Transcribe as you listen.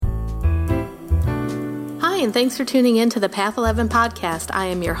and thanks for tuning in to the Path 11 podcast. I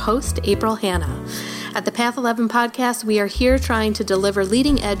am your host, April Hanna. At the Path 11 podcast, we are here trying to deliver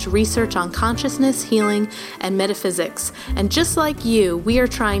leading-edge research on consciousness, healing, and metaphysics. And just like you, we are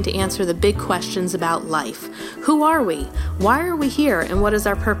trying to answer the big questions about life. Who are we? Why are we here? And what is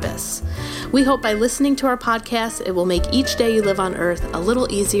our purpose? We hope by listening to our podcast, it will make each day you live on Earth a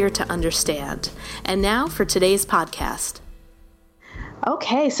little easier to understand. And now for today's podcast.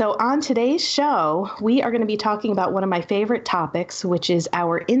 Okay, so on today's show, we are going to be talking about one of my favorite topics, which is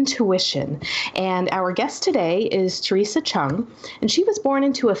our intuition. And our guest today is Teresa Chung, and she was born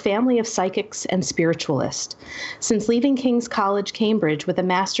into a family of psychics and spiritualists. Since leaving King's College, Cambridge, with a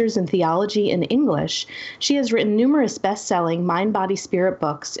master's in theology and English, she has written numerous best-selling mind, body, spirit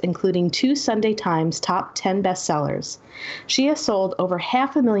books, including 2 Sunday Times top 10 bestsellers. She has sold over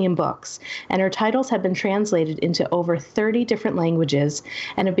 500,000 books, and her titles have been translated into over 30 different languages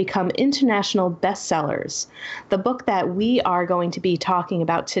and have become international bestsellers. The book that we are going to be talking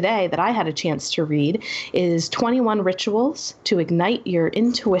about today that I had a chance to read is 21 Rituals to Ignite Your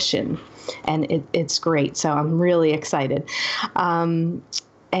Intuition, and it's great, so I'm really excited.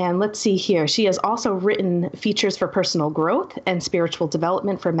 And let's see here. She has also written features for personal growth and spiritual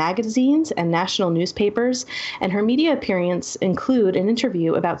development for magazines and national newspapers. And her media appearances include an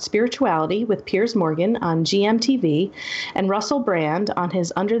interview about spirituality with Piers Morgan on GMTV and Russell Brand on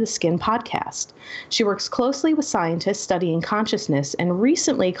his Under the Skin podcast. She works closely with scientists studying consciousness and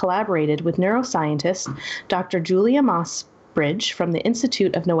recently collaborated with neuroscientist Dr. Julia Mossbridge from the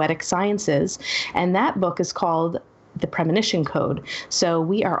Institute of Noetic Sciences. And that book is called The Premonition Code. So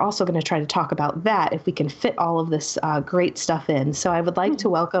we are also going to try to talk about that if we can fit all of this great stuff in. So I would like to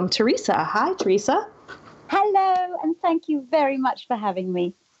welcome Teresa. Hi, Teresa. Hello, and thank you very much for having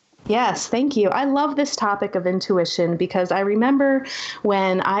me. Yes, thank you. I love this topic of intuition because I remember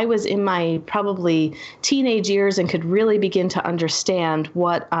when I was in my probably teenage years and could really begin to understand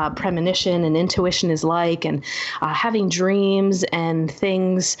what premonition and intuition is like, and having dreams and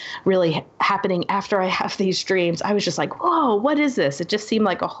things really happening after I have these dreams. I was just like, whoa, what is this? It just seemed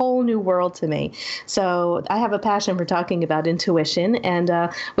like a whole new world to me. So I have a passion for talking about intuition, and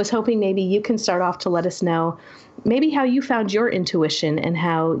was hoping maybe you can start off to let us know maybe how you found your intuition and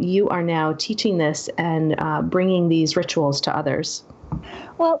how you are now teaching this and bringing these rituals to others.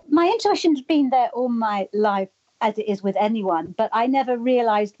 Well, my intuition's been there all my life, as it is with anyone, but I never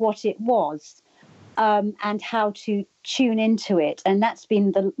realized what it was and how to tune into it. And that's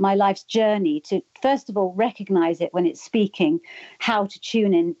been my life's journey to, first of all, recognize it when it's speaking, how to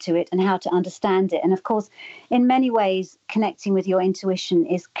tune into it and how to understand it. And of course, in many ways, connecting with your intuition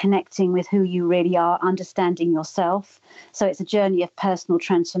is connecting with who you really are, understanding yourself. So it's a journey of personal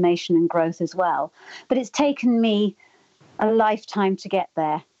transformation and growth as well. But it's taken me a lifetime to get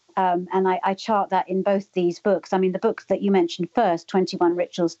there. And I chart that in both these books. I mean, the book that you mentioned first, 21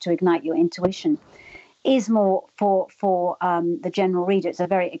 Rituals to Ignite Your Intuition, is more for the general reader. It's a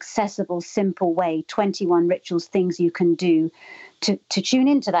very accessible, simple way, 21 rituals, things you can do to tune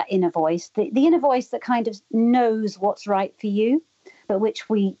into that inner voice, the inner voice that kind of knows what's right for you, but which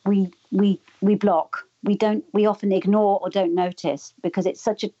we block. We often ignore or don't notice because it's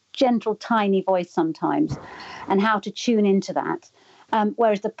such a gentle, tiny voice sometimes, and how to tune into that.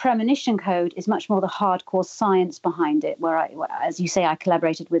 Whereas the Premonition Code is much more the hardcore science behind it, where as you say, I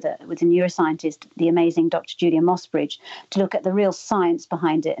collaborated with a neuroscientist, the amazing Dr. Julia Mossbridge, to look at the real science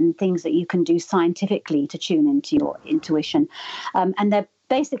behind it and things that you can do scientifically to tune into your intuition. And they're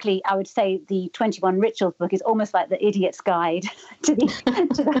basically, I would say the 21 Rituals book is almost like the idiot's guide to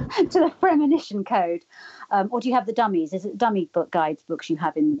the Premonition Code. Or do you have the dummies? Is it dummy books you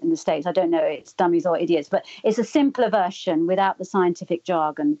have in the States? I don't know, it's dummies or idiots, but it's a simpler version without the scientific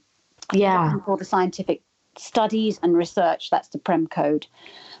jargon. Yeah. For the scientific studies and research, that's the Prem Code.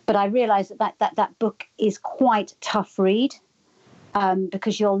 But I realized that book is quite a tough read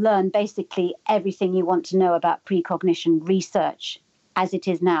because you'll learn basically everything you want to know about precognition research as it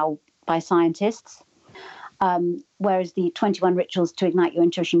is now by scientists. Whereas the 21 Rituals to Ignite Your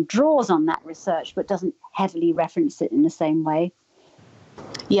Intuition draws on that research, but doesn't heavily reference it in the same way.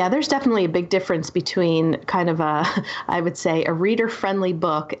 Yeah, there's definitely a big difference between kind of I would say, a reader-friendly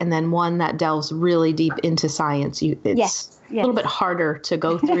book and then one that delves really deep into science. It's a little bit harder to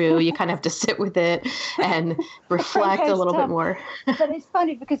go through. You kind of have to sit with it and reflect a little bit more. But it's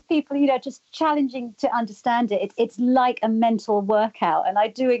funny because people, just challenging to understand it. It's like a mental workout. And I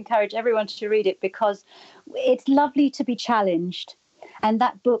do encourage everyone to read it because it's lovely to be challenged. And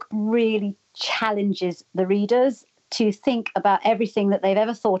that book really challenges the readers to think about everything that they've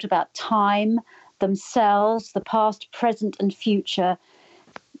ever thought about time, themselves, the past, present, and future,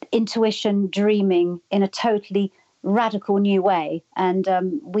 intuition, dreaming in a totally radical new way. And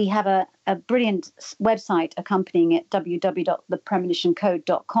we have a brilliant website accompanying it,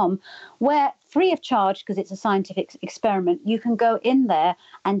 www.thepremonitioncode.com, where free of charge, because it's a scientific experiment, you can go in there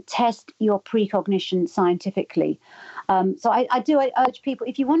and test your precognition scientifically. So I do urge people,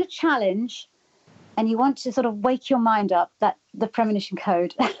 if you want a challenge and you want to sort of wake your mind up, that the Premonition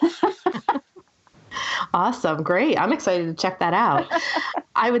Code. Awesome. Great. I'm excited to check that out.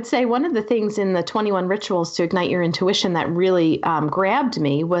 I would say one of the things in the 21 rituals to ignite your intuition that really grabbed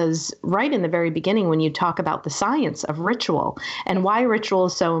me was right in the very beginning when you talk about the science of ritual and why ritual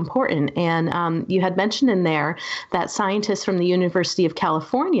is so important. And you had mentioned in there that scientists from the University of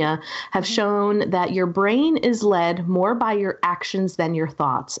California have shown that your brain is led more by your actions than your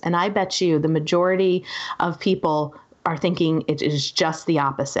thoughts. And I bet you the majority of people are thinking it is just the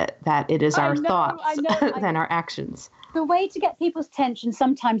opposite, that it is our thoughts than our actions. The way to get people's attention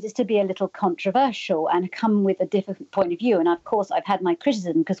sometimes is to be a little controversial and come with a different point of view. And of course, I've had my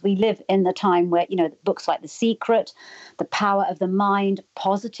criticism because we live in the time where, books like The Secret, The Power of the Mind,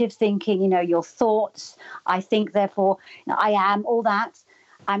 positive thinking, your thoughts, I think, therefore, I am, all that.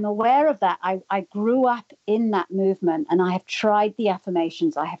 I'm aware of that. I grew up in that movement, and I have tried the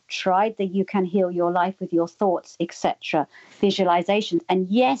affirmations. I have tried the you can heal your life with your thoughts, etc., visualizations. And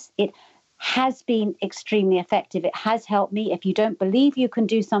yes, it has been extremely effective. It has helped me. If you don't believe you can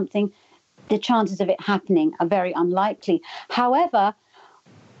do something, the chances of it happening are very unlikely. However,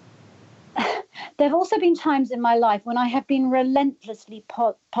 there have also been times in my life when I have been relentlessly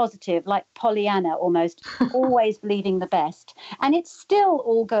positive, like Pollyanna almost, always believing the best. And it's still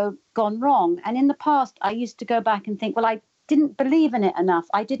all gone wrong. And in the past, I used to go back and think, well, I didn't believe in it enough.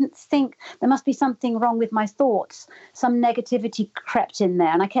 I didn't think there must be something wrong with my thoughts. Some negativity crept in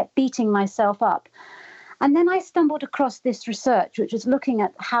there, and I kept beating myself up. And then I stumbled across this research, which was looking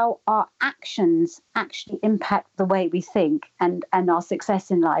at how our actions actually impact the way we think and our success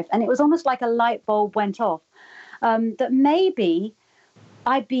in life. And it was almost like a light bulb went off, that maybe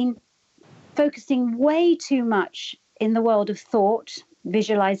I've been focusing way too much in the world of thought,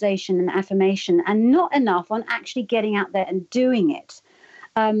 visualization and affirmation, and not enough on actually getting out there and doing it.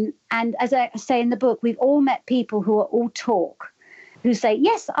 And as I say in the book, we've all met people who are all talk, who say,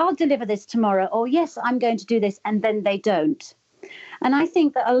 yes, I'll deliver this tomorrow, or yes, I'm going to do this, and then they don't. And I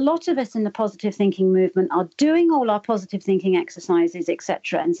think that a lot of us in the positive thinking movement are doing all our positive thinking exercises,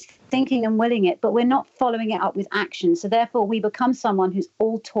 etc., and thinking and willing it, but we're not following it up with action. So therefore, we become someone who's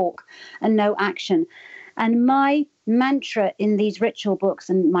all talk and no action. And my mantra in these ritual books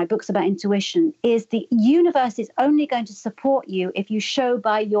and my books about intuition is the universe is only going to support you if you show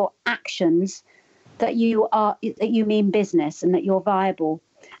by your actions that you mean business and that you're viable.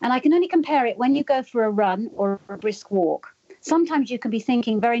 And I can only compare it when you go for a run or a brisk walk. Sometimes you can be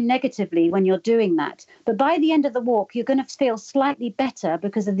thinking very negatively when you're doing that. But by the end of the walk, you're going to feel slightly better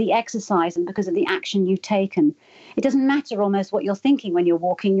because of the exercise and because of the action you've taken. It doesn't matter almost what you're thinking when you're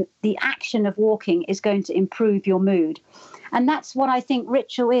walking. The action of walking is going to improve your mood. And that's what I think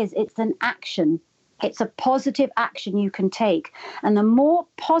ritual is. It's an action. It's a positive action you can take. And the more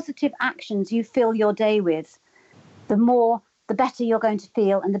positive actions you fill your day with, the better you're going to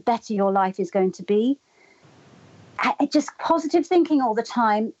feel and the better your life is going to be. It just positive thinking all the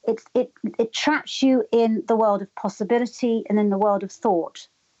time. It traps you in the world of possibility and in the world of thought.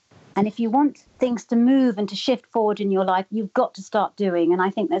 And if you want things to move and to shift forward in your life, you've got to start doing. And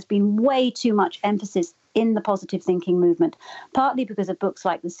I think there's been way too much emphasis in the positive thinking movement, partly because of books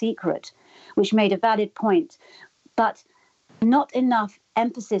like The Secret, which made a valid point, but not enough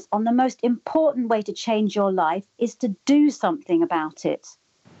emphasis on the most important way to change your life is to do something about it.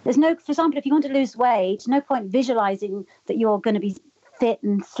 For example, if you want to lose weight, no point visualizing that you're going to be fit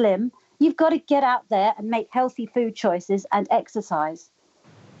and slim. You've got to get out there and make healthy food choices and exercise.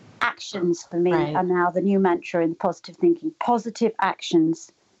 Actions for me are now the new mantra in positive thinking. Positive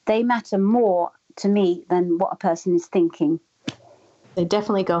actions. They matter more to me than what a person is thinking. They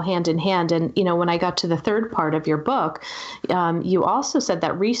definitely go hand in hand. And, when I got to the third part of your book, you also said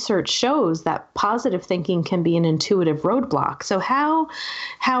that research shows that positive thinking can be an intuitive roadblock. So how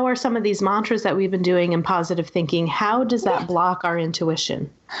are some of these mantras that we've been doing in positive thinking, how does that block our intuition?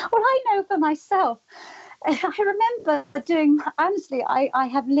 Well, I know for myself. I remember honestly, I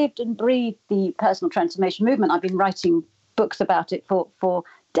have lived and breathed the personal transformation movement. I've been writing books about it for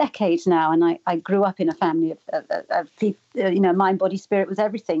decades now, and I grew up in a family of mind, body, spirit was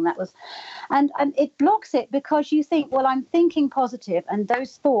everything. That was, and it blocks it because you think, well, I'm thinking positive, and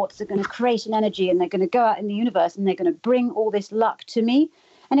those thoughts are going to create an energy, and they're going to go out in the universe, and they're going to bring all this luck to me,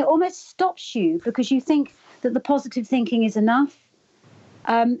 and it almost stops you because you think that the positive thinking is enough.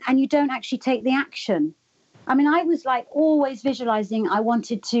 and you don't actually take the action. I mean, I was like always visualizing I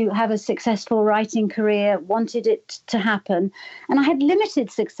wanted to have a successful writing career, wanted it to happen. And I had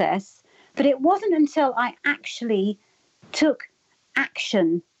limited success, but it wasn't until I actually took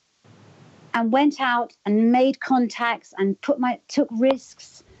action and went out and made contacts and took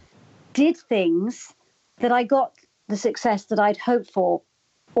risks, did things, that I got the success that I'd hoped for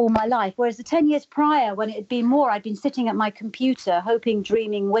all my life. Whereas the 10 years prior, when it had been more, I'd been sitting at my computer, hoping,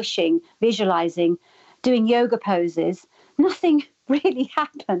 dreaming, wishing, visualizing, doing yoga poses. Nothing really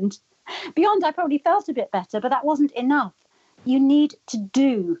happened. Beyond, I probably felt a bit better, but that wasn't enough. You need to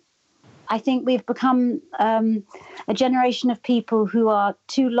do. I think we've become a generation of people who are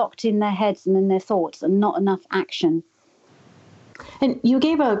too locked in their heads and in their thoughts, and not enough action. And you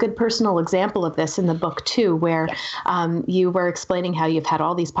gave a good personal example of this in the book, too, where you were explaining how you've had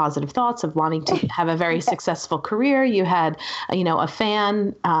all these positive thoughts of wanting to have a very successful career. You had, a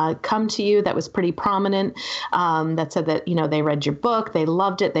fan come to you that was pretty prominent, that said that, they read your book, they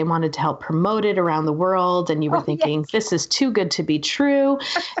loved it, they wanted to help promote it around the world. And you were thinking, this is too good to be true.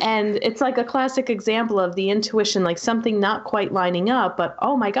 And it's like a classic example of the intuition, like something not quite lining up, but,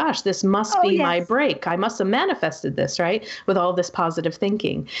 oh my gosh, this must be my break. I must have manifested this, right? With all this positive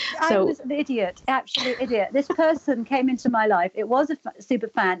thinking. I was an idiot, absolute idiot. This person came into my life. It was a super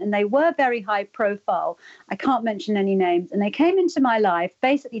fan, and they were very high profile. I can't mention any names. And they came into my life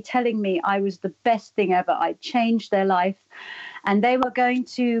basically telling me I was the best thing ever. I changed their life, and they were going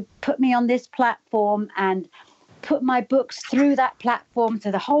to put me on this platform and put my books through that platform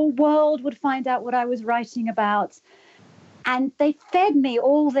so the whole world would find out what I was writing about. And they fed me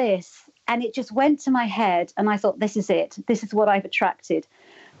all this. And it just went to my head, and I thought, this is it. This is what I've attracted.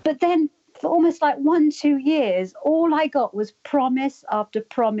 But then for almost like 1-2 years, all I got was promise after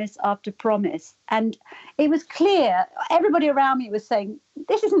promise after promise. And it was clear, everybody around me was saying,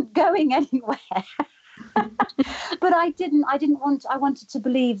 this isn't going anywhere. But I wanted to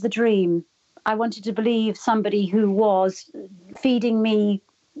believe the dream. I wanted to believe somebody who was feeding me,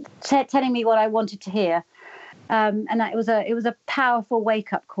 telling me what I wanted to hear. And it was a powerful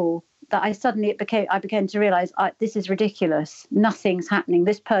wake-up call. That I began to realize this is ridiculous. Nothing's happening.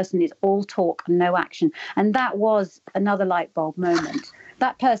 This person is all talk and no action. And that was another light bulb moment.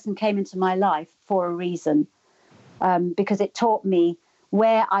 That person came into my life for a reason, because it taught me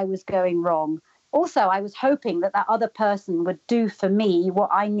where I was going wrong. Also, I was hoping that other person would do for me what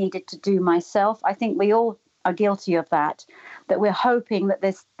I needed to do myself. I think we all are guilty of that we're hoping that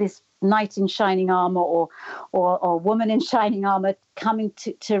this knight in shining armor or woman in shining armor coming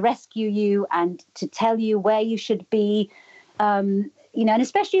to rescue you and to tell you where you should be, and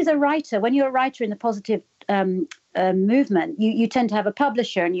especially as a writer, when you're a writer in the positive movement, you tend to have a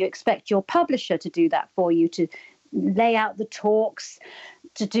publisher, and you expect your publisher to do that for you, to lay out the talks,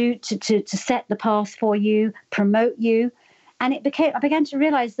 to set the path for you, promote you. And I began to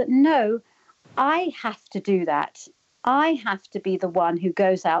realize that no, I have to do that. I have to be the one who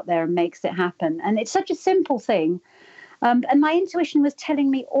goes out there and makes it happen. And it's such a simple thing. And my intuition was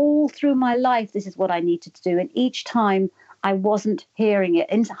telling me all through my life, this is what I needed to do. And each time I wasn't hearing it.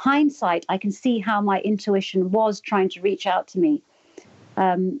 In hindsight, I can see how my intuition was trying to reach out to me.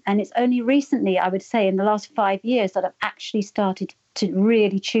 And it's only recently, I would say, in the last 5 years that I've actually started to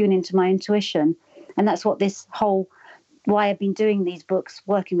really tune into my intuition. And that's what why I've been doing these books,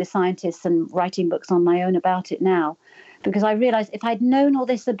 working with scientists and writing books on my own about it now, because I realized if I'd known all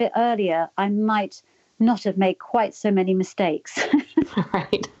this a bit earlier, I might not have made quite so many mistakes.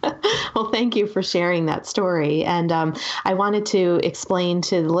 Right. Well, thank you for sharing that story. And I wanted to explain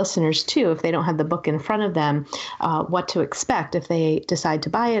to the listeners, too, if they don't have the book in front of them, what to expect if they decide to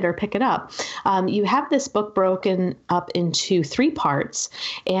buy it or pick it up. You have this book broken up into 3 parts,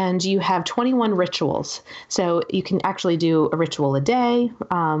 and you have 21 rituals. So you can actually do a ritual a day.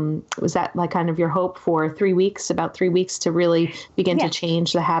 Was that like kind of your hope for 3 weeks, about 3 weeks to really begin to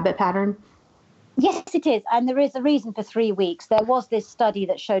change the habit pattern? Yes, it is. And there is a reason for 3 weeks. There was this study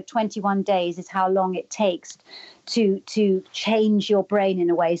that showed 21 days is how long it takes to change your brain in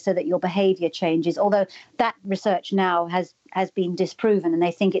a way so that your behavior changes. Although that research now has been disproven, and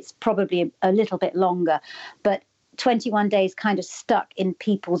they think it's probably a little bit longer. But 21 days kind of stuck in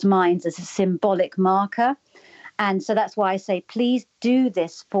people's minds as a symbolic marker. And so that's why I say, please do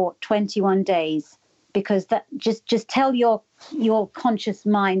this for 21 days. Because that just tell your conscious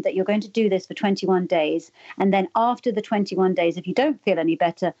mind that you're going to do this for 21 days. And then after the 21 days, if you don't feel any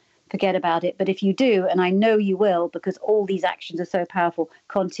better, forget about it. But if you do, and I know you will, because all these actions are so powerful,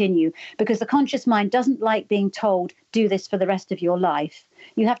 continue. Because the conscious mind doesn't like being told, do this for the rest of your life.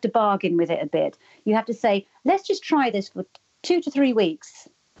 You have to bargain with it a bit. You have to say, let's just try this for 2 to 3 weeks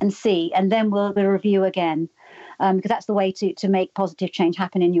and see, and then we'll review again, because that's the way to make positive change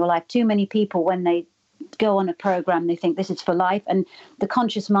happen in your life. Too many people, when they go on a program, they think this is for life, and the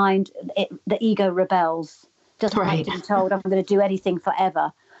conscious mind, the ego rebels, doesn't like to be told I'm going to do anything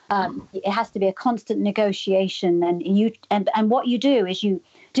forever. It has to be a constant negotiation, and what you do is you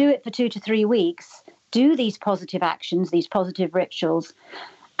do it for 2 to 3 weeks, do these positive actions, these positive rituals,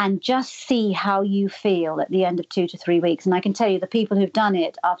 and just see how you feel at the end of 2 to 3 weeks. And I can tell you, the people who've done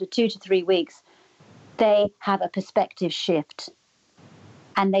it after 2 to 3 weeks, they have a perspective shift,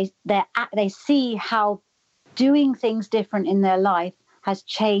 and they see how doing things different in their life has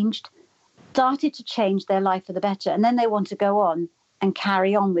started to change their life for the better. And then they want to go on and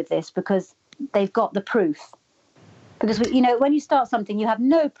carry on with this because they've got the proof. Because, when you start something, you have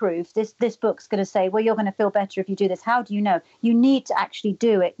no proof. This book's going to say, well, you're going to feel better if you do this. How do you know? You need to actually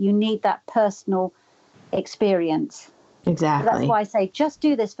do it. You need that personal experience. Exactly. So that's why I say, just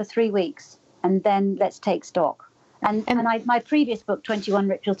do this for 3 weeks, and then let's take stock. And my previous book, 21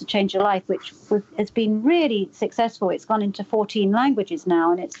 Rituals to Change Your Life, which has been really successful. It's gone into 14 languages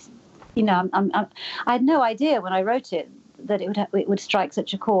now, and it's, I had no idea when I wrote it that it would strike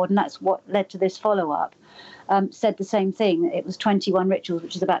such a chord, and that's what led to this follow-up. Said the same thing. It was 21 Rituals,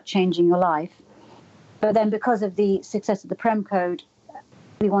 which is about changing your life. But then because of the success of the Prem Code,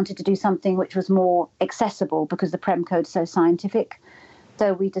 we wanted to do something which was more accessible because the Prem Code's so scientific.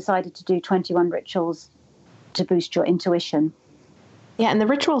 So we decided to do 21 Rituals to boost your intuition. Yeah, and the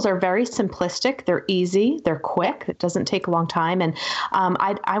rituals are very simplistic. They're easy. They're quick. It doesn't take a long time. And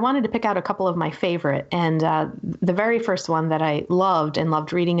I wanted to pick out a couple of my favorite. And the very first one that I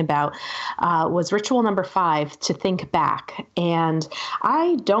loved reading about was ritual number 5, to think back. And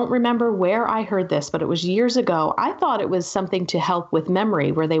I don't remember where I heard this, but it was years ago. I thought it was something to help with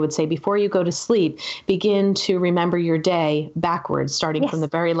memory, where they would say, before you go to sleep, begin to remember your day backwards, starting from the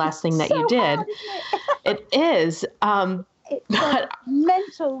very last thing that you did. Hard, isn't it? It is. It's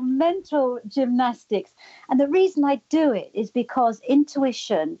mental gymnastics. And the reason I do it is because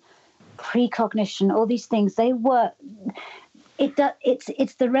intuition, precognition, all these things, they work.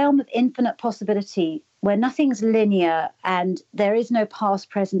 It's the realm of infinite possibility where nothing's linear and there is no past,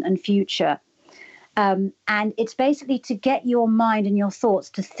 present, and future. And it's basically to get your mind and your thoughts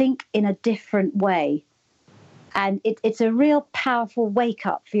to think in a different way. And it's a real powerful wake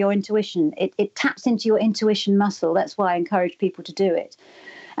up for your intuition. It taps into your intuition muscle. That's why I encourage people to do it.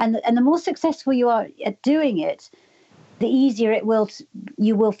 And the more successful you are at doing it, the easier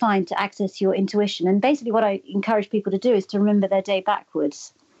you will find to access your intuition. And basically what I encourage people to do is to remember their day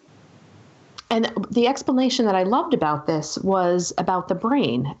backwards. And the explanation that I loved about this was about the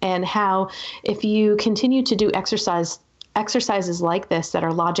brain, and how if you continue to do exercises like this that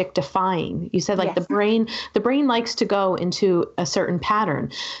are logic defying. You said the brain likes to go into a certain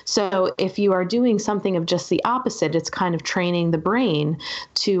pattern. So if you are doing something of just the opposite, it's kind of training the brain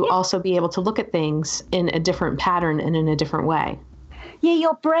to also be able to look at things in a different pattern and in a different way. Yeah,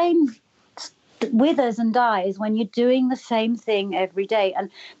 your brain withers and dies when you're doing the same thing every day. And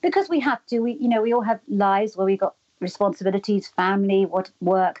because we have to, we all have lives where we got responsibilities, family,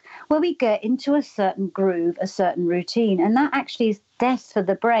 work, where we get into a certain groove, a certain routine, and that actually is death for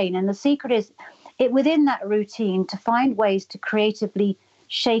the brain. And the secret is within that routine to find ways to creatively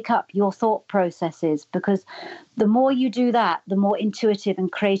shake up your thought processes, because the more you do that, the more intuitive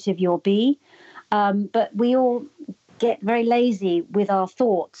and creative you'll be. But we all get very lazy with our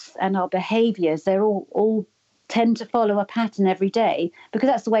thoughts and our behaviors. They're all tend to follow a pattern every day, because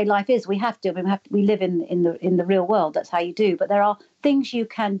that's the way life is. We live in the real world. That's how you do. But there are things you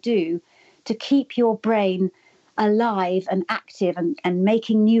can do to keep your brain alive and active and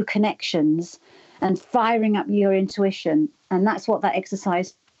making new connections and firing up your intuition. And that's what that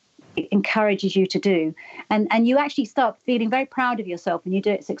exercise encourages you to do. And you actually start feeling very proud of yourself when you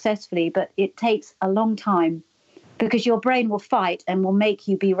do it successfully, but it takes a long time, because your brain will fight and will make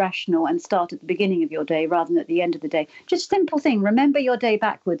you be rational and start at the beginning of your day rather than at the end of the day. Just a simple thing. Remember your day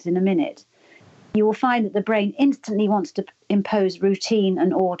backwards in a minute. You will find that the brain instantly wants to impose routine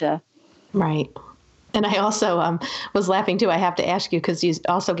and order. Right. And I also was laughing too. I have to ask you, because you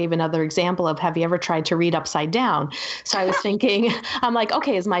also gave another example of, have you ever tried to read upside down? So I was thinking, I'm like,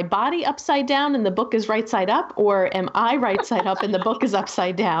 okay, is my body upside down and the book is right side up, or am I right side up and the book is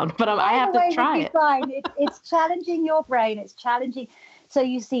upside down? But I have to try it. It's challenging your brain. It's challenging. So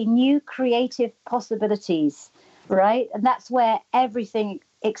you see new creative possibilities, right? And that's where everything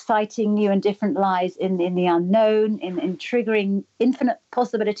exciting, new and different lies in the unknown, in triggering infinite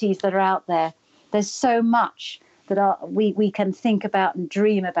possibilities that are out there. There's so much that we can think about and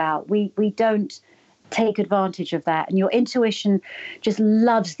dream about. We don't take advantage of that. And your intuition just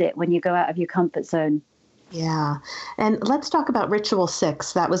loves it when you go out of your comfort zone. Yeah. And let's talk about ritual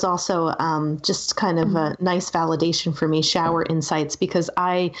 6. That was also just kind of a nice validation for me, shower insights, because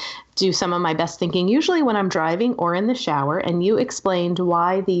I do some of my best thinking usually when I'm driving or in the shower. And you explained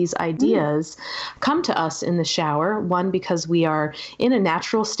why these ideas come to us in the shower. One, because we are in a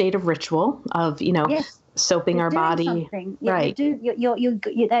natural state of ritual of, Yes. soaping You're our doing body. something. Right.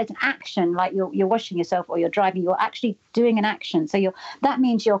 There's an action, like you're washing yourself or you're driving. You're actually doing an action. So that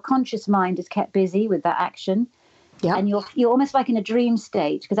means your conscious mind is kept busy with that action. Yeah. And you're almost like in a dream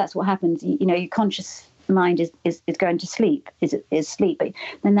state, because that's what happens. Your conscious mind is going to sleep, is sleep. But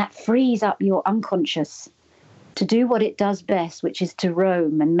then that frees up your unconscious to do what it does best, which is to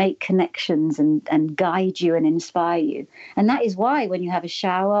roam and make connections and guide you and inspire you. And that is why when you have a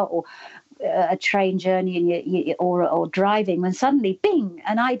shower or a train journey and or driving, when suddenly, bing,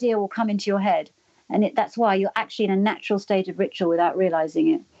 an idea will come into your head. And that's why you're actually in a natural state of ritual without realizing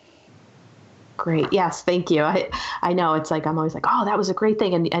it. Great. Yes. Thank you. I know it's like, I'm always like, oh, that was a great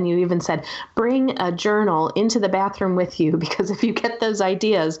thing. And you even said, bring a journal into the bathroom with you, because if you get those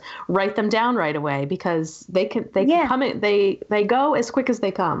ideas, write them down right away, because they can come in, they go as quick as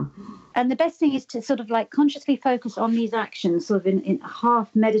they come. And the best thing is to sort of like consciously focus on these actions sort of in a half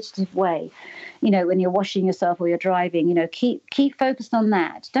meditative way. When you're washing yourself or you're driving, keep focused on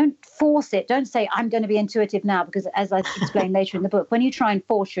that. Don't force it. Don't say, I'm going to be intuitive now, because as I explain later in the book, when you try and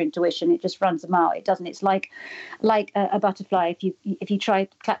force your intuition, it just runs a mile. It doesn't. It's like a butterfly. If you try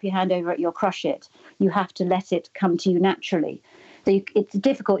to clap your hand over it, you'll crush it. You have to let it come to you naturally. So it's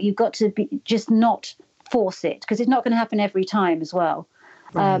difficult. You've got to just not force it, because it's not going to happen every time as well.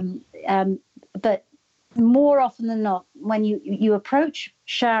 Right. But more often than not, when you approach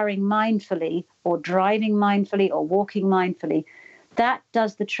showering mindfully or driving mindfully or walking mindfully, that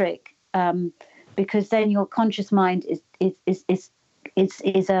does the trick, because then your conscious mind is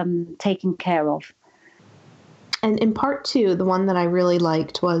taken care of. And in part 2, the one that I really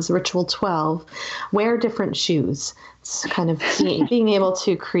liked was Ritual 12, wear different shoes. It's kind of being able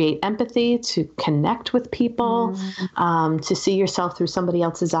to create empathy, to connect with people, to see yourself through somebody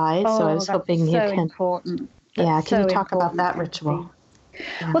else's eyes. So I was hoping you can. Important. Can you talk about that ritual?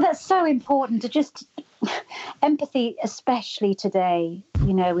 Yeah. Well, that's so important, to just empathy, especially today,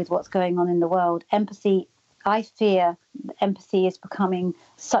 with what's going on in the world. Empathy, I fear empathy is becoming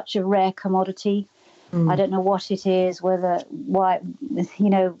such a rare commodity. I don't know what it is, why,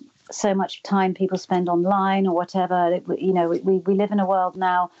 so much time people spend online or whatever. We live in a world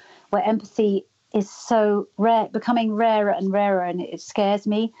now where empathy is so rare, becoming rarer and rarer, and it scares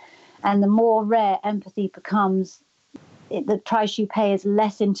me. And the more rare empathy becomes, the price you pay is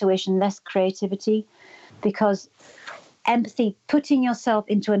less intuition, less creativity, because empathy, putting yourself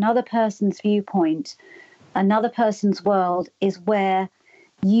into another person's viewpoint, another person's world, is where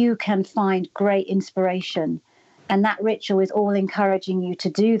you can find great inspiration. And that ritual is all encouraging you to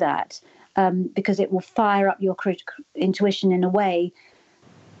do that, because it will fire up your intuition in a way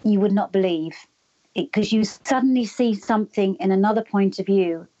you would not believe, because you suddenly see something in another point of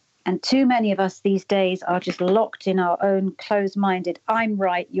view. And too many of us these days are just locked in our own closed-minded, I'm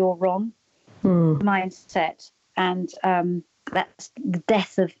right, you're wrong mindset. And that's the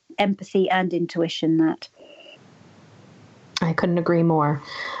death of empathy and intuition, that. I couldn't agree more.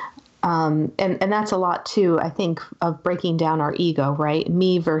 And that's a lot, too, I think, of breaking down our ego, right?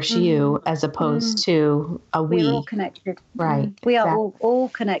 Me versus you, as opposed to a we. We're all connected. Right. We are all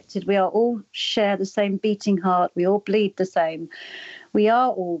connected. We are all share the same beating heart. We all bleed the same. We are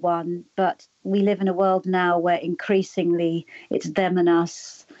all one, but we live in a world now where increasingly it's them and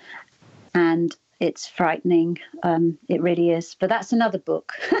us, and it's frightening. It really is. But that's another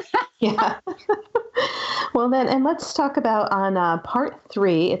book. Yeah. Well, then, and let's talk about on part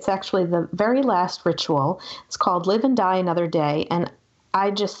 3. It's actually the very last ritual. It's called Live and Die Another Day. And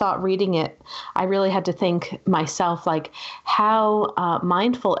I just thought reading it, I really had to think myself, like, how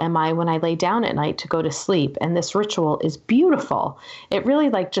mindful am I when I lay down at night to go to sleep? And this ritual is beautiful. It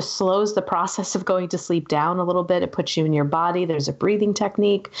really just slows the process of going to sleep down a little bit. It puts you in your body. There's a breathing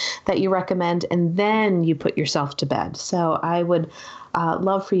technique that you recommend, and then you put yourself to bed. So I would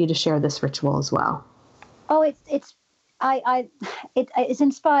love for you to share this ritual as well. Oh, it's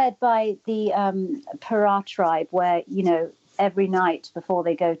inspired by the Para tribe, where every night before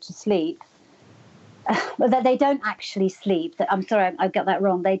they go to sleep, but they don't actually sleep. I'm sorry, I got that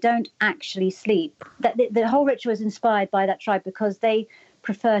wrong. They don't actually sleep. The whole ritual is inspired by that tribe, because they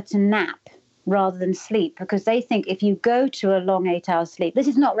prefer to nap rather than sleep, because they think if you go to a long 8-hour sleep, this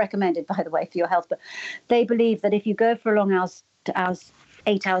is not recommended, by the way, for your health, but they believe that if you go for a long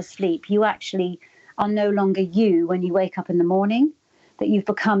 8 hours sleep, you actually are no longer you when you wake up in the morning, that you've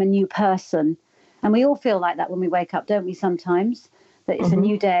become a new person. And we all feel like that when we wake up, don't we, sometimes? That it's a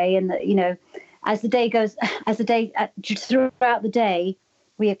new day, and that, as the day goes, throughout the day,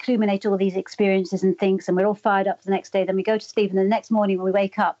 we accumulate all these experiences and things, and we're all fired up for the next day. Then we go to sleep, and the next morning when we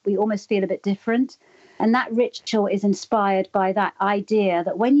wake up, we almost feel a bit different. And that ritual is inspired by that idea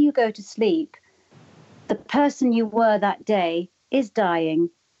that when you go to sleep, the person you were that day is dying,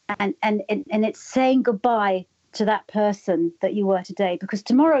 and it's saying goodbye to that person that you were today, because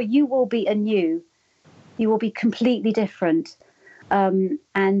tomorrow you will be anew. You will be completely different. And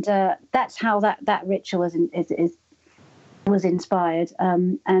that's how that ritual was inspired.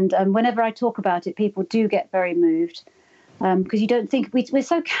 And whenever I talk about it, people do get very moved, because you don't think we're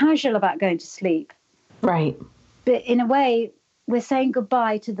so casual about going to sleep. Right. But in a way, we're saying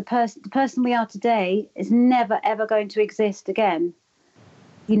goodbye to the person we are today is never, ever going to exist again.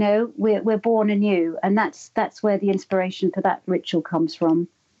 We're born anew. And that's where the inspiration for that ritual comes from.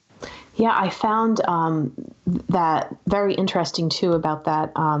 Yeah, I found that very interesting too about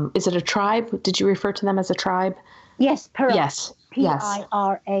that. Is it a tribe? Did you refer to them as a tribe? Yes, Pirah. Yes.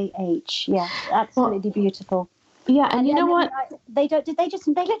 Pirah. Yeah, absolutely beautiful. Yeah, and you know what? They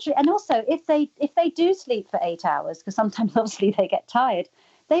literally, and also if they do sleep for 8 hours, because sometimes obviously they get tired,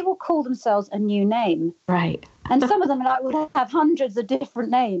 they will call themselves a new name. Right. And some of them would have hundreds of different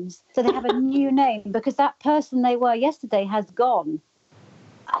names, so they have a new name because that person they were yesterday has gone.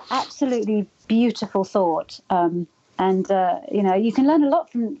 Absolutely beautiful thought. And you can learn a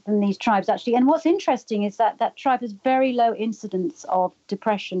lot from these tribes, actually. And what's interesting is that tribe has very low incidence of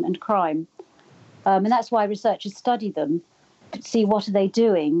depression and crime. And that's why researchers study them, to see what are they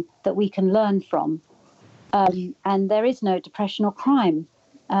doing that we can learn from. And there is no depression or crime.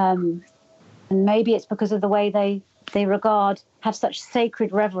 And maybe it's because of the way they have such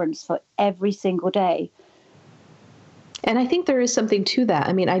sacred reverence for every single day. And I think there is something to that.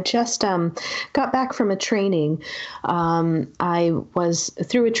 I mean, I just got back from a training. I was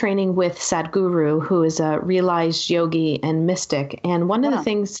through a training with Sadhguru, who is a realized yogi and mystic. And one of the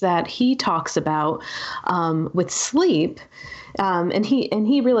things that he talks about with sleep, and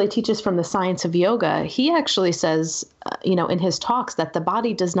he really teaches from the science of yoga. He actually says, in his talks, that the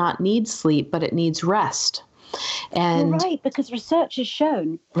body does not need sleep, but it needs rest. And you're right, because research has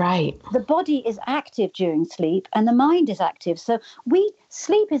shown the body is active during sleep and the mind is active. So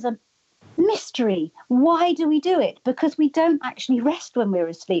sleep is a mystery. Why do we do it? Because we don't actually rest when we're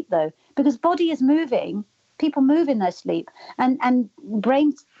asleep, though, because body is moving. People move in their sleep, and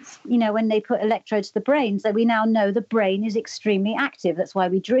brains, when they put electrodes to the brains, that we now know the brain is extremely active. That's why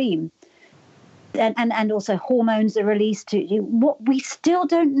we dream. And also hormones are released to you. What we still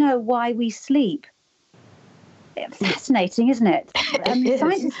don't know why we sleep. Fascinating, isn't it?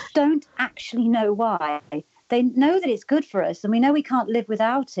 Scientists don't actually know why. They know that it's good for us, and we know we can't live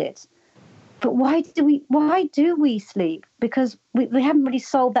without it. But why do we sleep? Because we haven't really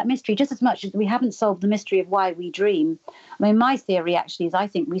solved that mystery, just as much as we haven't solved the mystery of why we dream. I mean, my theory actually is I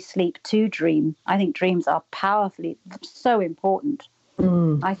think we sleep to dream. I think dreams are powerfully so important.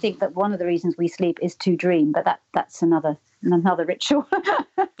 I think that one of the reasons we sleep is to dream, but that's another ritual.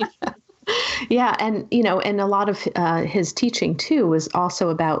 Yeah. And, and a lot of his teaching, too, was also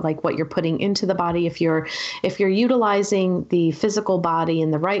about like what you're putting into the body. If you're utilizing the physical body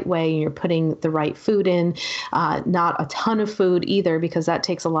in the right way, and you're putting the right food in, not a ton of food either, because that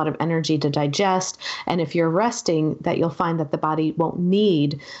takes a lot of energy to digest. And if you're resting, that you'll find that the body won't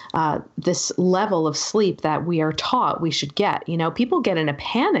need this level of sleep that we are taught we should get. People get in a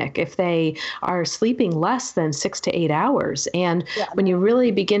panic if they are sleeping less than 6 to 8 hours. And when you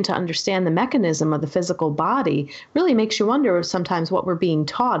really begin to understand the mechanism of the physical body, really makes you wonder sometimes what we're being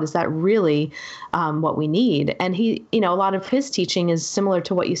taught. Is that really what we need? And he, a lot of his teaching is similar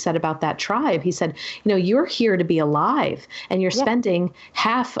to what you said about that tribe. He said, you're here to be alive, and you're spending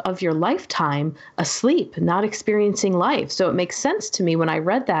half of your lifetime asleep, not experiencing life. So it makes sense to me when I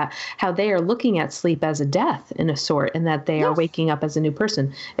read that, how they are looking at sleep as a death in a sort, and that they are waking up as a new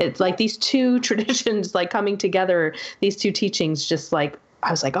person. It's like these two traditions like coming together, these two teachings, just like, I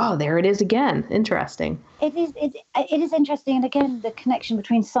was like, oh, there it is again. Interesting. It is interesting. And again, the connection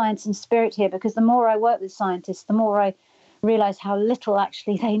between science and spirit here, because the more I work with scientists, the more I realize how little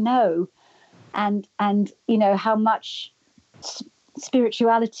actually they know, and how much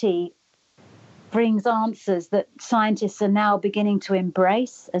spirituality brings answers that scientists are now beginning to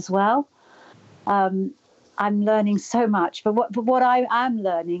embrace as well. I'm learning so much, but what I am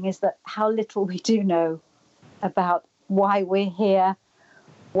learning is that how little we do know about why we're here,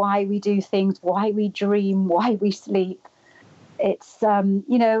 why we do things, why we dream, why we sleep. It's,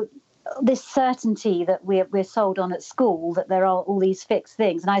 this certainty that we're sold on at school, that there are all these fixed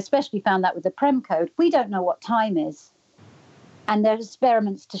things. And I especially found that with the Prem code. We don't know what time is. And there's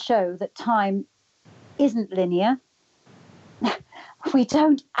experiments to show that time isn't linear. We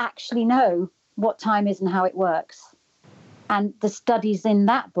don't actually know what time is and how it works. And the studies in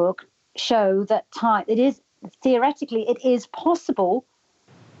that book show that time, it is theoretically, it is possible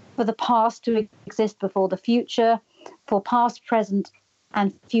for the past to exist before the future, for past, present,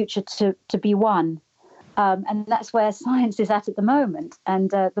 and future to be one. And that's where science is at the moment. And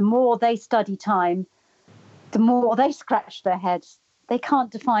the more they study time, the more they scratch their heads. They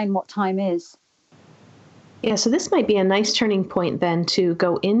can't define what time is. Yeah, so this might be a nice turning point then to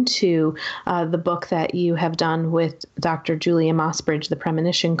go into the book that you have done with Dr. Julia Mossbridge, The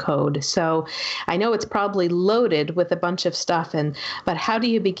Premonition Code. So I know it's probably loaded with a bunch of stuff, but how do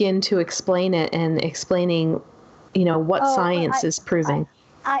you begin to explain it and explaining, what science is proving?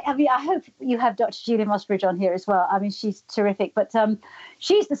 I mean, I hope you have Dr. Julia Mossbridge on here as well. I mean, she's terrific. But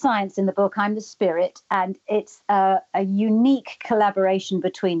she's the science in the book. I'm the spirit. And it's a unique collaboration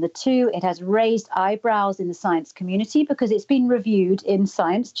between the two. It has raised eyebrows in the science community because it's been reviewed in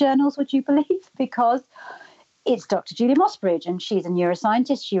science journals, would you believe? Because it's Dr. Julia Mossbridge, and she's a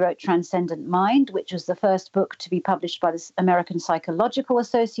neuroscientist. She wrote Transcendent Mind, which was the first book to be published by the American Psychological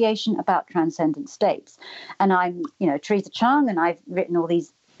Association about transcendent states. And I'm, Teresa Chung, and I've written all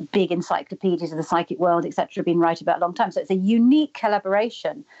these big encyclopedias of the psychic world, etc., been writing about a long time. So it's a unique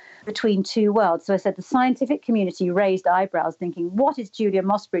collaboration between two worlds. So I said the scientific community raised eyebrows thinking, what is Julia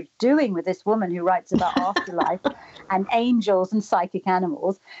Mossbridge doing with this woman who writes about afterlife and angels and psychic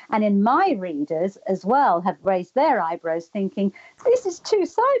animals? And in my readers as well have raised their eyebrows thinking, this is too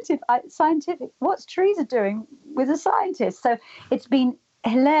scientific. What's Teresa doing with a scientist? So it's been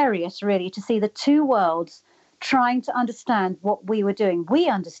hilarious, really, to see the two worlds trying to understand what we were doing. We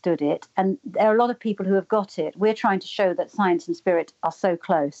understood it, and there are a lot of people who have got it. We're trying to show that science and spirit are so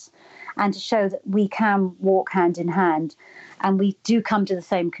close, and to show that we can walk hand in hand, and we do come to the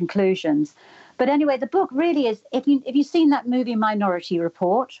same conclusions. But anyway, the book really is, if you've seen that movie Minority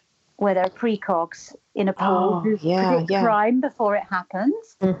Report, where there are precogs in a pool who predict crime before it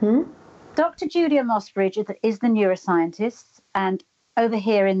happens, Dr. Julia Mossbridge is the neuroscientist, and over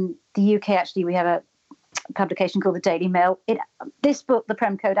here in the UK, actually, we have a publication called the Daily Mail. This book, The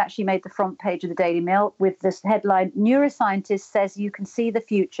Prem Code, actually made the front page of the Daily Mail with this headline, "Neuroscientist says you can see the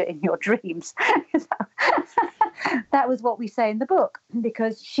future in your dreams." That was what we say in the book,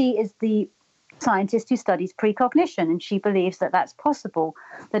 because she is the scientist who studies precognition, and she believes that that's possible,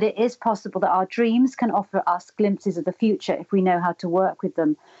 that it is possible that our dreams can offer us glimpses of the future if we know how to work with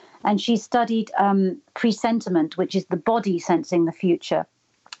them. And she studied presentiment, which is the body sensing the future,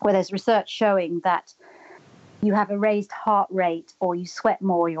 where there's research showing that you have a raised heart rate, or you sweat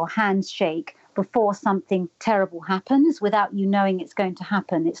more, your hands shake before something terrible happens without you knowing it's going to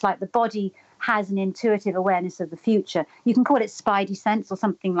happen. It's like the body has an intuitive awareness of the future. You can call it spidey sense or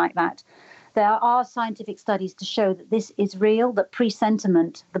something like that. There are scientific studies to show that this is real, that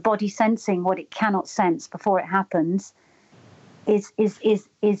presentiment, the body sensing what it cannot sense before it happens, is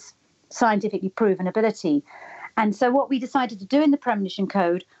scientifically proven ability. And so what we decided to do in the Premonition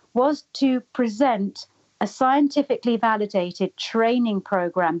Code was to present a scientifically validated training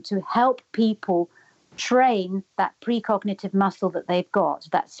program to help people train that precognitive muscle that they've got,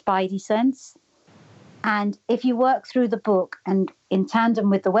 that spidey sense. And if you work through the book and in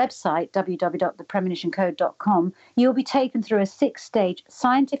tandem with the website, www.thepremonitioncode.com, you'll be taken through a 6-stage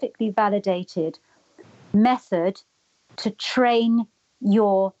scientifically validated method to train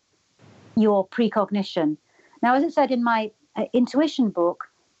your precognition. Now, as I said in my intuition book,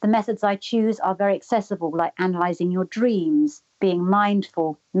 the methods I choose are very accessible, like analyzing your dreams, being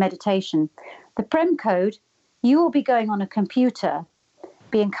mindful, meditation. The Prem Code, you will be going on a computer,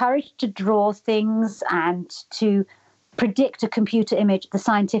 be encouraged to draw things and to predict a computer image the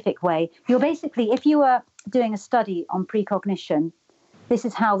scientific way. You're basically, if you are doing a study on precognition, this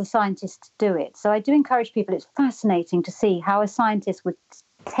is how the scientists do it. So I do encourage people, it's fascinating to see how a scientist would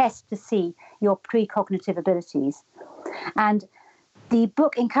test to see your precognitive abilities. And the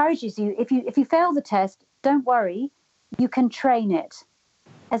book encourages you, if you fail the test, don't worry, you can train it.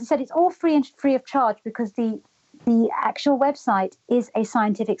 As I said, it's all free of charge, because the actual website is a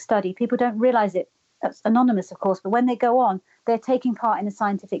scientific study. People don't realize it. It's anonymous, of course, but when they go on, they're taking part in a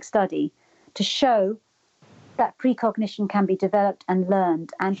scientific study to show that precognition can be developed and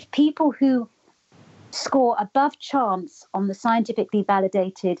learned. And people who score above chance on the scientifically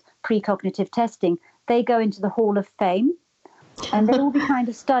validated precognitive testing, they go into the Hall of Fame. And they will be kind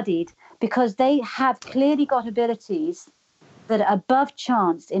of studied because they have clearly got abilities that are above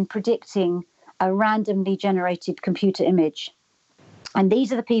chance in predicting a randomly generated computer image. And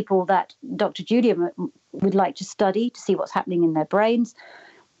these are the people that Dr. Julia would like to study to see what's happening in their brains,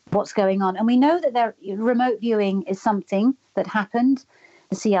 what's going on. And we know that remote viewing is something that happened.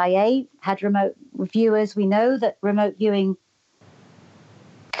 The CIA had remote viewers. We know that remote viewing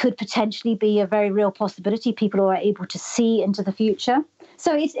could potentially be a very real possibility. People who are able to see into the future.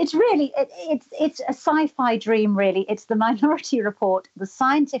 So it's really it's a sci-fi dream, really. It's the Minority Report. The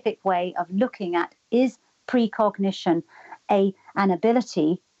scientific way of looking at, is precognition an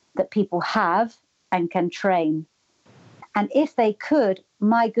ability that people have and can train? And if they could,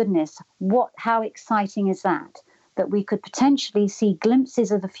 my goodness, how exciting is that we could potentially see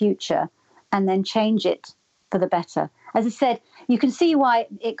glimpses of the future and then change it for the better. As I said, you can see why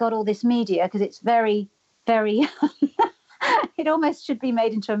it got all this media, because it's very, very, it almost should be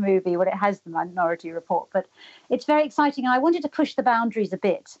made into a movie when it has the Minority Report. But it's very exciting. And I wanted to push the boundaries a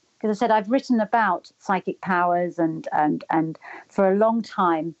bit, because I said I've written about psychic powers and for a long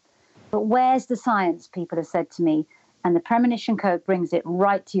time. But where's the science, people have said to me. And the Premonition Code brings it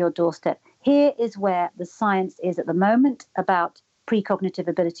right to your doorstep. Here is where the science is at the moment about precognitive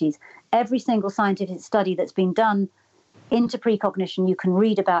abilities. Every single scientific study that's been done into precognition you can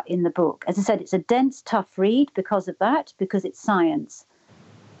read about in the book. As I said, it's a dense, tough read because it's science.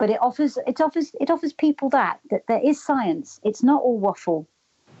 But it offers people that there is science. It's not all waffle.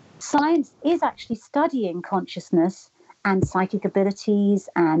 Science is actually studying consciousness and psychic abilities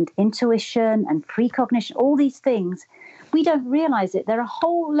and intuition and precognition, all these things. We don't realize it. There are a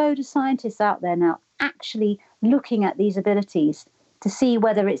whole load of scientists out there now actually looking at these abilities to see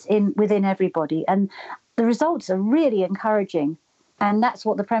whether it's within everybody. And the results are really encouraging. And that's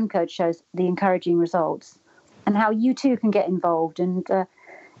what the Prem Code shows, the encouraging results, and how you too can get involved. And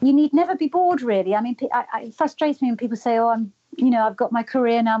you need never be bored, really. I mean, it frustrates me when people say, oh, I've got my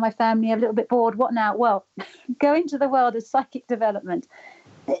career now, my family, I'm a little bit bored. What now? Well, go into the world of psychic development.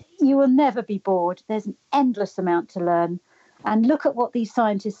 You will never be bored. There's an endless amount to learn. And look at what these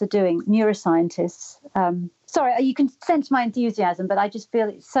scientists are doing, neuroscientists. Sorry, you can sense my enthusiasm, but I just feel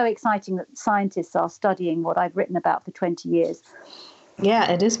it's so exciting that scientists are studying what I've written about for 20 years.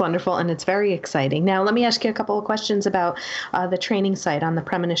 Yeah, it is wonderful, and it's very exciting. Now, let me ask you a couple of questions about the training site on the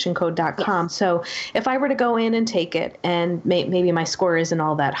premonitioncode.com. Yes. So if I were to go in and take it, and maybe my score isn't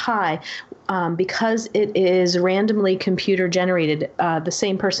all that high, because it is randomly computer generated, the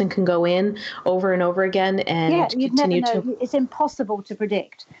same person can go in over and over again and continue to... It's impossible to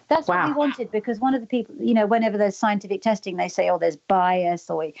predict. That's what we wanted, because one of the people, whenever there's scientific testing, they say, oh, there's bias,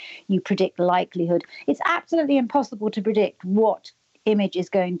 or you predict likelihood. It's absolutely impossible to predict what image is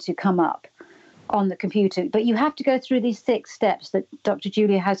going to come up on the computer, but you have to go through these 6 steps that Dr.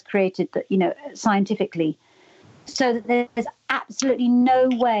 Julia has created, that scientifically, so that there's absolutely no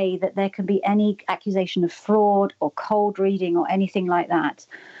way that there can be any accusation of fraud or cold reading or anything like that.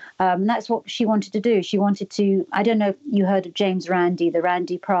 That's what she wanted to do. She wanted to, I don't know if you heard of James Randi, the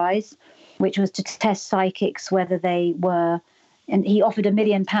Randi Prize, which was to test psychics whether they were, and he offered £1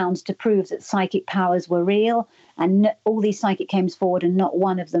 million to prove that psychic powers were real. And all these psychic came forward and not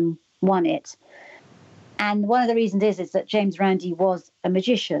one of them won it. And one of the reasons is that James Randi was a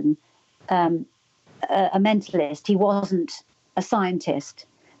magician, a mentalist. He wasn't a scientist.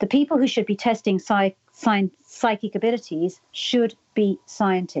 The people who should be testing psychic abilities should be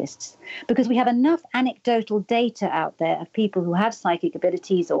scientists, because we have enough anecdotal data out there of people who have psychic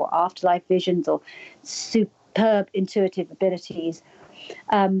abilities or afterlife visions or superb intuitive abilities.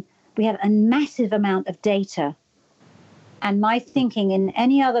 We have a massive amount of data. And my thinking, in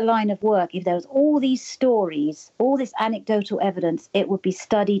any other line of work, if there was all these stories, all this anecdotal evidence, it would be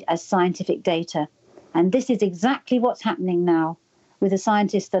studied as scientific data. And this is exactly what's happening now with the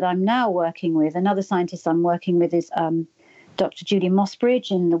scientists that I'm now working with. Another scientist I'm working with is Dr. Julie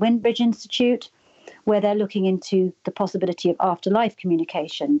Mossbridge in the Windbridge Institute, where they're looking into the possibility of afterlife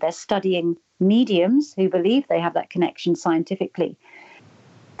communication. They're studying mediums who believe they have that connection scientifically.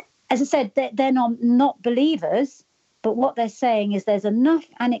 As I said, they're not believers, but what they're saying is there's enough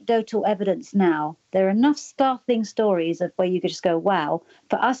anecdotal evidence now. There are enough startling stories of where you could just go, wow,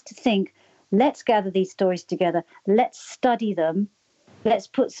 for us to think, let's gather these stories together, let's study them, let's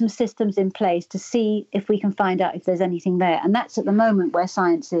put some systems in place to see if we can find out if there's anything there. And that's at the moment where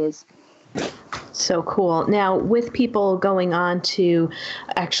science is. So cool. Now, with people going on to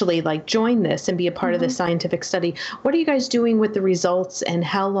actually join this and be a part of the scientific study, what are you guys doing with the results, and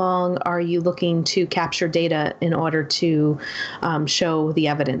how long are you looking to capture data in order to show the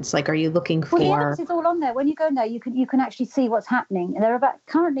evidence? Are you looking for? Well, the evidence is all on there. When you go in there, you can actually see what's happening. There are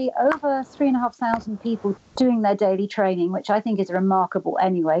currently over 3,500 people doing their daily training, which I think is remarkable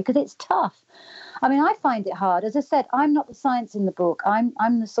anyway, because it's tough. I mean, I find it hard. As I said, I'm not the science in the book. I'm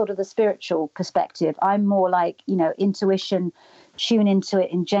the sort of the spiritual perspective. I'm more intuition, tune into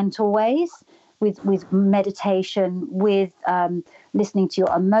it in gentle ways, with meditation, with listening to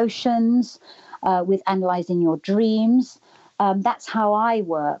your emotions, with analyzing your dreams. That's how I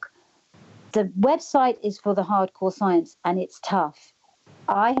work. The website is for the hardcore science, and it's tough.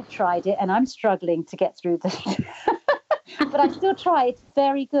 I have tried it, and I'm struggling to get through this. But I still try. It's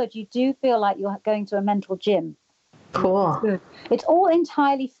very good. You do feel like you're going to a mental gym. Cool. It's good. It's all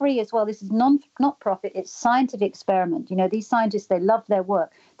entirely free as well. This is not profit. It's scientific experiment. These scientists, they love their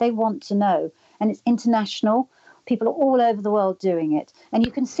work. They want to know. And it's international. People are all over the world doing it. And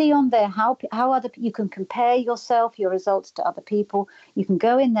you can see on there how you can compare yourself, your results to other people. You can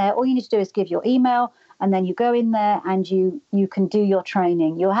go in there. All you need to do is give your email, and then you go in there and you can do your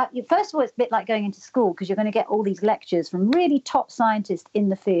training. First of all, it's a bit like going into school, because you're going to get all these lectures from really top scientists in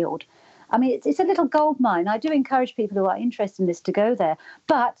the field. I mean, it's a little gold mine. I do encourage people who are interested in this to go there.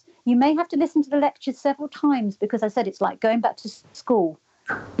 But you may have to listen to the lectures several times, because I said it's like going back to school.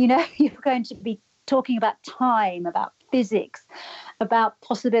 You're going to be talking about time, about physics, about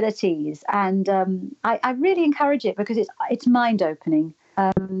possibilities. And I really encourage it, because it's mind-opening.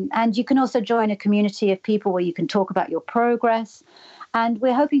 And you can also join a community of people where you can talk about your progress. And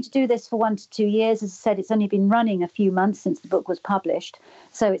we're hoping to do this for 1 to 2 years. As I said, it's only been running a few months since the book was published,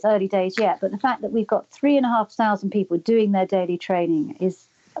 so it's early days yet. But the fact that we've got 3,500 people doing their daily training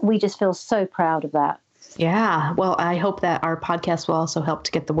we just feel so proud of that. Yeah. Well, I hope that our podcast will also help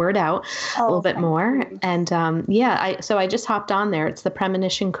to get the word out a little bit more. You. And so I just hopped on there. It's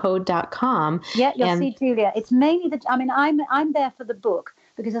thepremonitioncode.com. Yeah, you'll see, Julia. It's mainly I'm there for the book,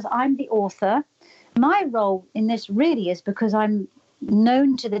 because as I'm the author, my role in this really is because I'm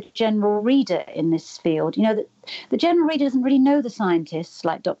known to the general reader in this field. The general reader doesn't really know the scientists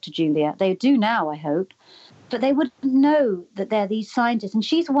like Dr. Julia. They do now, I hope. But they wouldn't know that they're these scientists. And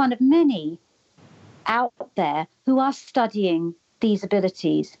she's one of many out there who are studying these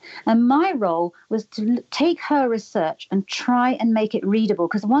abilities. And my role was to take her research and try and make it readable,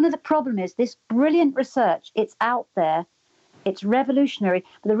 because one of the problem is this brilliant research, it's out there, it's revolutionary,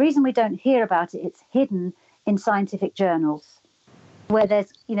 but the reason we don't hear about it, it's hidden in scientific journals where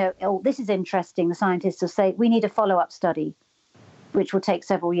there's, this is interesting. The scientists will say, we need a follow-up study, which will take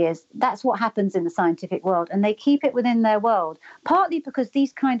several years. That's what happens in the scientific world. And they keep it within their world, partly because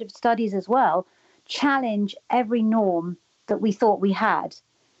these kind of studies as well challenge every norm that we thought we had.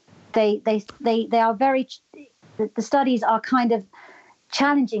 They are the studies are kind of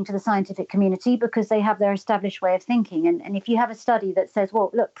challenging to the scientific community, because they have their established way of thinking. And if you have a study that says,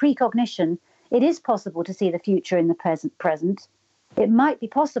 well, look, precognition, it is possible to see the future in the present. It might be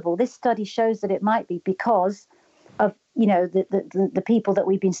possible. This study shows that it might be, because of, the people that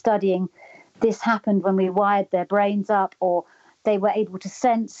we've been studying. This happened when we wired their brains up, or they were able to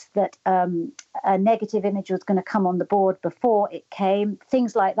sense that a negative image was going to come on the board before it came,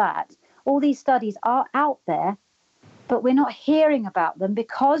 things like that. All these studies are out there, but we're not hearing about them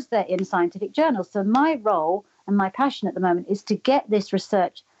because they're in scientific journals. So my role and my passion at the moment is to get this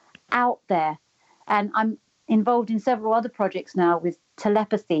research out there. And I'm involved in several other projects now with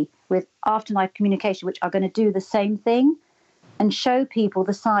telepathy, with afterlife communication, which are going to do the same thing and show people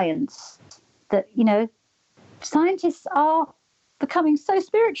the science that, scientists are becoming so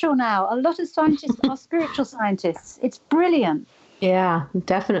spiritual now. A lot of scientists are spiritual scientists. It's brilliant. Yeah,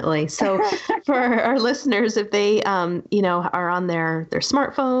 definitely. So for our listeners, if they, are on their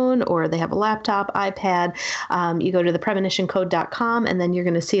smartphone, or they have a laptop, iPad, you go to thepremonitioncode.com, and then you're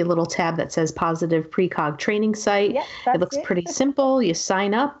going to see a little tab that says Positive Precog Training Site. Yep, it looks pretty simple. You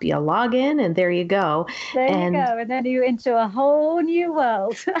sign up, you log in, and there you go. There you go. And then you're into a whole new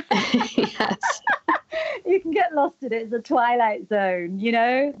world. Yes. You can get lost in it. It's a twilight zone,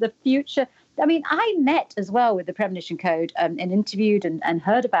 the future. I mean, I met as well with the Premonition Code and interviewed and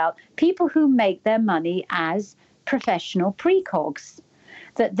heard about people who make their money as professional precogs.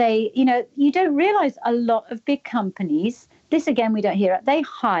 That they, you don't realize a lot of big companies, this again, we don't hear it, they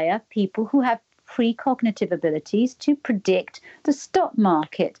hire people who have precognitive abilities to predict the stock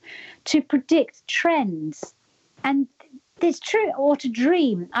market, to predict trends. And It's true, or to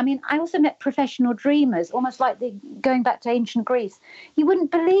dream. I mean, I also met professional dreamers, almost like going back to ancient Greece. You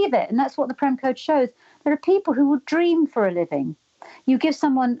wouldn't believe it, and that's what the Prem Code shows. There are people who will dream for a living. You give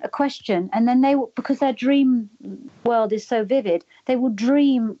someone a question, and then they will, because their dream world is so vivid, they will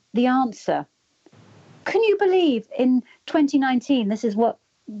dream the answer. Can you believe in 2019 this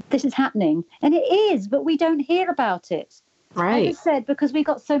is happening? And it is, but we don't hear about it. Right. As I said, because we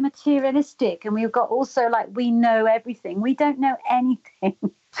got so materialistic, and we've got also like we know everything. We don't know anything.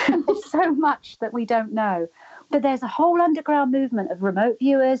 There's so much that we don't know. But there's a whole underground movement of remote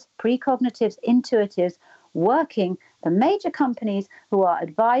viewers, precognitives, intuitives, working for major companies who are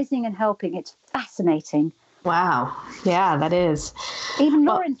advising and helping. It's fascinating. Wow. Yeah, that is. Even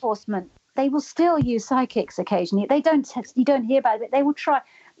law enforcement, they will still use psychics occasionally. You don't hear about it, but they will try.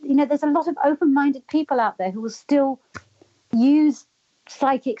 There's a lot of open-minded people out there who will still use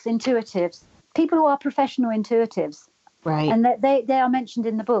psychics, intuitives, people who are professional intuitives. Right. And they are mentioned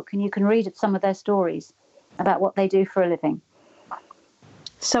in the book, and you can read some of their stories about what they do for a living.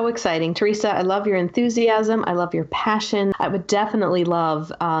 So exciting. Teresa, I love your enthusiasm. I love your passion. I would definitely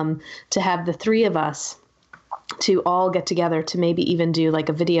love to have the three of us to all get together to maybe even do like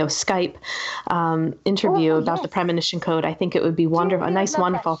a video Skype interview about the Premonition Code. I think it would be wonderful, a nice,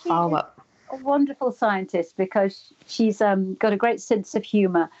 wonderful follow-up. A wonderful scientist because she's got a great sense of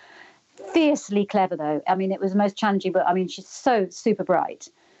humor. Fiercely clever, though. I mean, it was the most challenging, but I mean, she's so super bright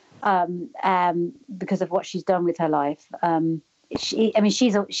because of what she's done with her life.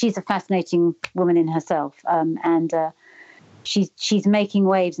 She's a fascinating woman in herself, and she's making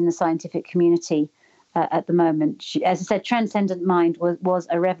waves in the scientific community at the moment. As I said, Transcendent Mind was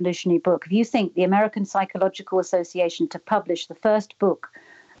a revolutionary book. If you think the American Psychological Association to publish the first book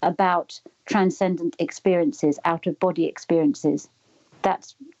about transcendent experiences, out-of-body experiences,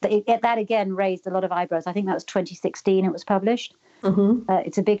 that again raised a lot of eyebrows. I think that was 2016 it was published. Mm-hmm.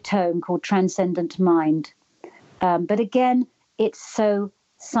 It's a big tome called Transcendent Mind. But again, it's so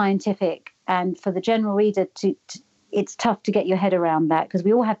scientific, and for the general reader, it's tough to get your head around that because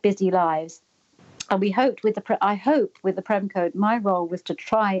we all have busy lives. And I hope with the Prem Code, my role was to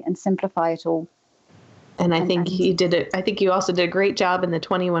try and simplify it all. And I think you did it. I think you also did a great job in the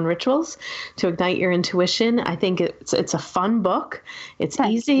 21 Rituals to Ignite Your Intuition. I think it's a fun book. It's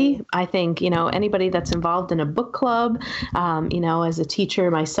easy. I think, anybody that's involved in a book club, as a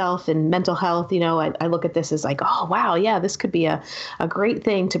teacher myself in mental health, I look at this as like, oh, wow, yeah, this could be a great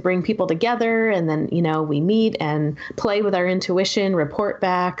thing to bring people together. And then, we meet and play with our intuition, report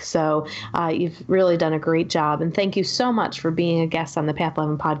back. So you've really done a great job. And thank you so much for being a guest on the Path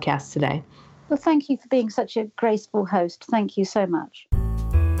 11 podcast today. Well, thank you for being such a graceful host. Thank you so much.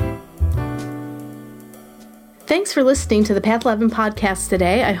 Thanks for listening to the Path 11 podcast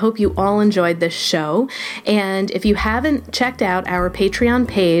today. I hope you all enjoyed this show. And if you haven't checked out our Patreon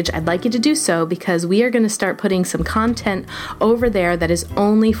page, I'd like you to do so because we are going to start putting some content over there that is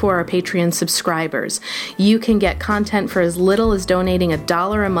only for our Patreon subscribers. You can get content for as little as donating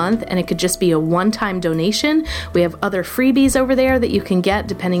 $1 a month, and it could just be a one-time donation. We have other freebies over there that you can get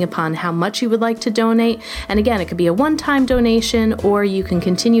depending upon how much you would like to donate. And again, it could be a one-time donation, or you can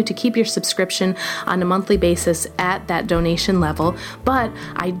continue to keep your subscription on a monthly basis at that donation level. But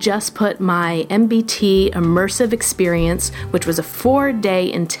I just put my MBT immersive experience, which was a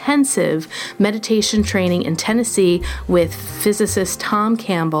 4-day intensive meditation training in Tennessee with physicist Tom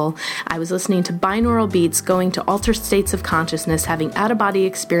Campbell. I was listening to binaural beats, going to altered states of consciousness, having out-of-body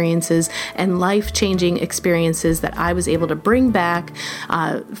experiences and life-changing experiences that I was able to bring back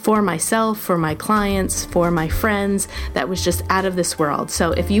for myself, for my clients, for my friends. That was just out of this world.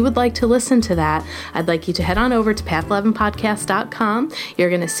 So if you would like to listen to that, I'd like you to head on over to path11podcast.com. You're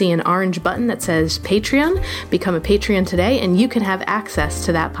going to see an orange button that says Patreon. Become a Patreon today, and you can have access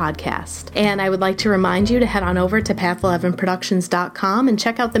to that podcast. And I would like to remind you to head on over to path11productions.com and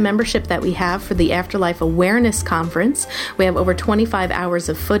check out the membership that we have for the Afterlife Awareness Conference. We have over 25 hours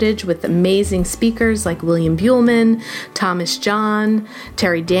of footage with amazing speakers like William Buhlman, Thomas John,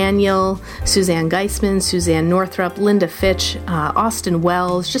 Terry Daniel, Suzanne Geisman, Suzanne Northrup, Linda Fitch, Austin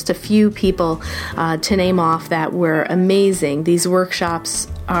Wells, just a few people to name off that were amazing. These workshops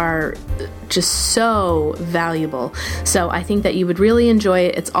are just so valuable. So I think that you would really enjoy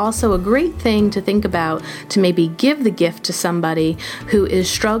it. It's also a great thing to think about to maybe give the gift to somebody who is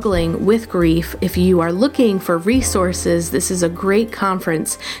struggling with grief. If you are looking for resources, this is a great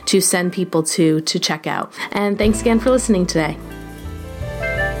conference to send people to check out. And thanks again for listening today.